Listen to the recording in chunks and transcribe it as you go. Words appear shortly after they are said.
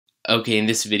Okay, in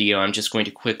this video, I'm just going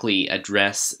to quickly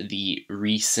address the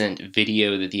recent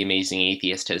video that The Amazing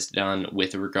Atheist has done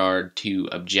with regard to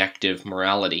objective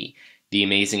morality. The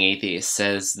Amazing Atheist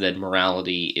says that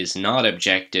morality is not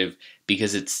objective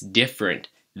because it's different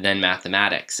than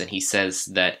mathematics, and he says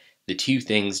that the two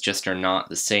things just are not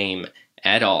the same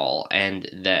at all, and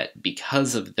that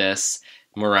because of this,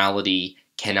 morality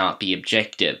cannot be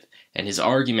objective. And his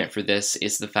argument for this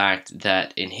is the fact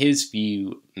that, in his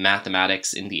view,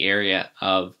 mathematics in the area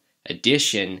of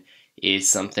addition is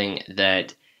something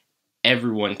that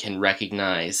everyone can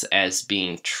recognize as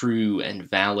being true and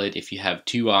valid. If you have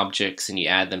two objects and you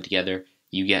add them together,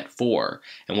 you get 4.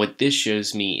 And what this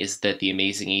shows me is that the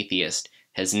Amazing Atheist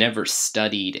has never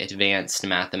studied advanced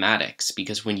mathematics,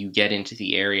 because when you get into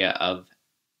the area of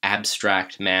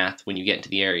abstract math, when you get into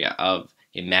the area of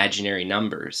imaginary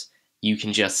numbers, you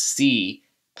can just see,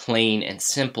 plain and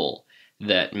simple,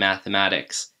 that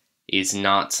mathematics is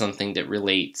not something that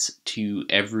relates to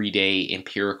everyday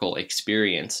empirical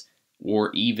experience,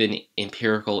 or even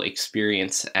empirical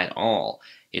experience at all.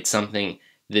 It's something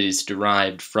that is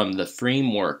derived from the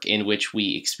framework in which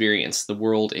we experience the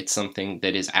world. It's something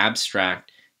that is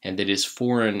abstract and that is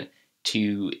foreign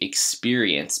to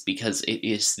experience, because it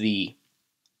is the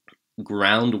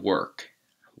groundwork,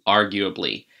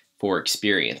 arguably, for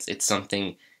experience. It's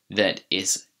something that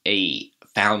is a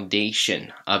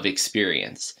foundation of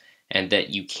experience, and that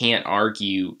you can't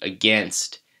argue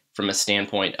against from a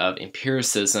standpoint of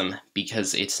empiricism,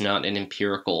 because it's not an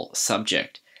empirical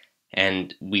subject.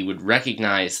 And we would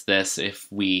recognize this if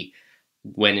we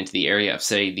went into the area of,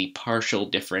 say, the partial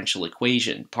differential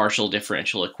equation. Partial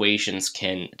differential equations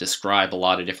can describe a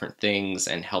lot of different things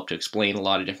and help to explain a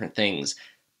lot of different things.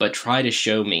 But try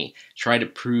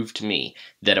to prove to me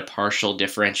that a partial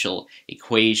differential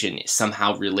equation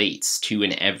somehow relates to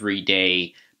an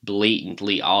everyday,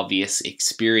 blatantly obvious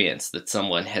experience that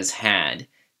someone has had.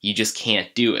 You just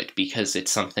can't do it, because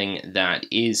it's something that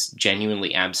is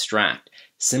genuinely abstract.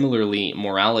 Similarly,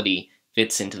 morality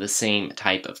fits into the same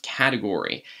type of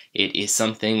category. It is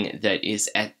something that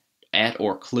is at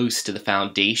or close to the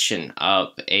foundation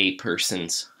of a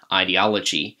person's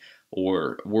ideology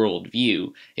or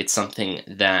worldview. It's something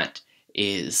that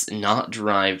is not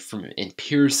derived from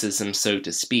empiricism, so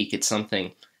to speak. It's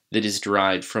something that is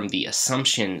derived from the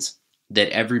assumptions that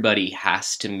everybody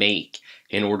has to make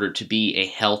in order to be a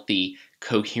healthy,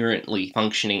 coherently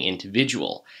functioning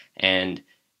individual. And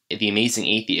the Amazing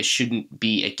Atheist shouldn't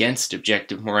be against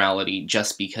objective morality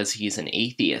just because he's an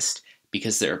atheist,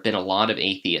 because there have been a lot of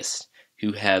atheists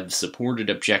who have supported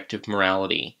objective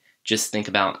morality. Just think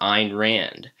about Ayn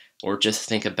Rand, or just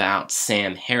think about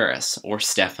Sam Harris or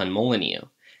Stefan Molyneux.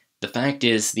 The fact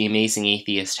is, the Amazing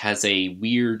Atheist has a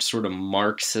weird sort of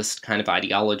Marxist kind of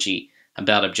ideology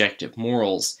about objective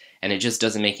morals, and it just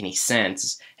doesn't make any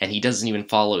sense, and he doesn't even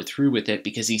follow through with it,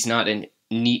 because he's not a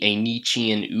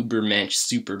Nietzschean Ubermensch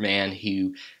Superman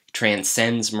who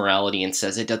transcends morality and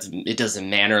says it doesn't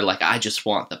matter, like, I just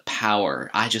want the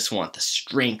power, I just want the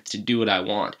strength to do what I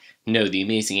want. No, the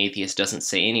Amazing Atheist doesn't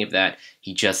say any of that.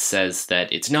 He just says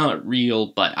that it's not real,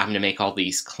 but I'm going to make all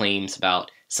these claims about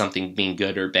something being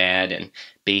good or bad and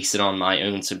base it on my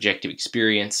own subjective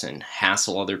experience and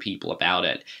hassle other people about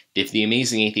it. If the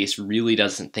Amazing Atheist really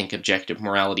doesn't think objective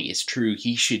morality is true,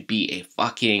 he should be a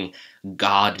fucking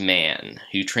God-man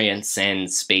who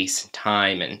transcends space and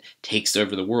time and takes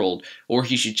over the world, or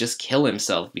he should just kill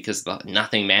himself, because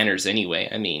nothing matters anyway.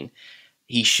 I mean,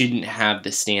 he shouldn't have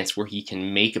this stance where he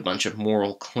can make a bunch of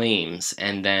moral claims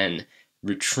and then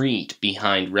retreat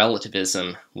behind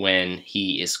relativism when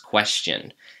he is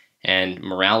questioned. And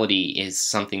morality is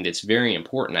something that's very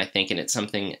important, I think, and it's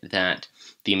something that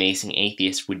the Amazing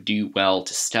Atheist would do well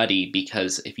to study,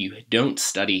 because if you don't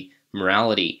study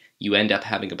morality, you end up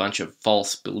having a bunch of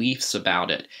false beliefs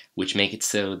about it, which make it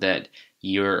so that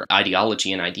your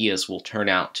ideology and ideas will turn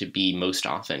out to be most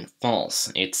often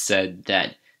false. It's said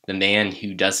that the man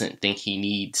who doesn't think he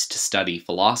needs to study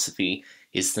philosophy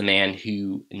is the man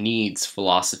who needs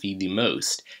philosophy the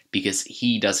most, because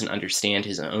he doesn't understand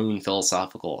his own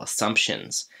philosophical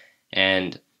assumptions.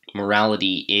 And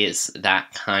morality is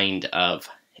that kind of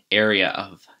area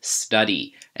of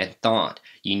study and thought.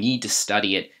 You need to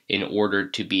study it in order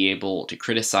to be able to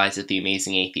criticize it. The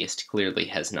Amazing Atheist clearly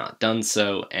has not done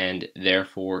so, and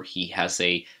therefore he has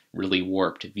a really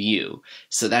warped view.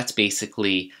 So that's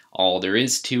basically all there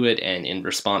is to it. And in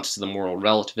response to the moral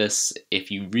relativists, if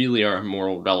you really are a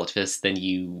moral relativist, then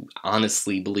you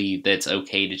honestly believe that it's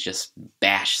okay to just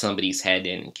bash somebody's head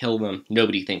in and kill them.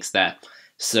 Nobody thinks that.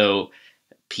 So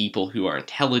people who are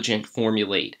intelligent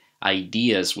formulate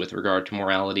ideas with regard to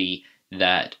morality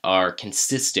that are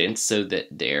consistent so that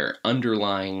their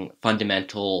underlying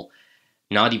fundamental,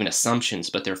 not even assumptions,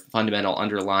 but their fundamental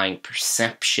underlying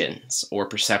perceptions or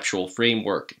perceptual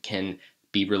framework can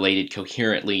be related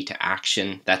coherently to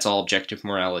action. That's all objective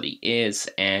morality is,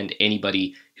 and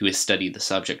anybody who has studied the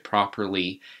subject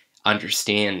properly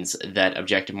understands that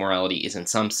objective morality is in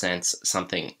some sense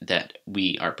something that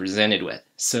we are presented with.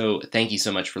 So thank you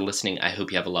so much for listening. I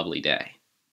hope you have a lovely day.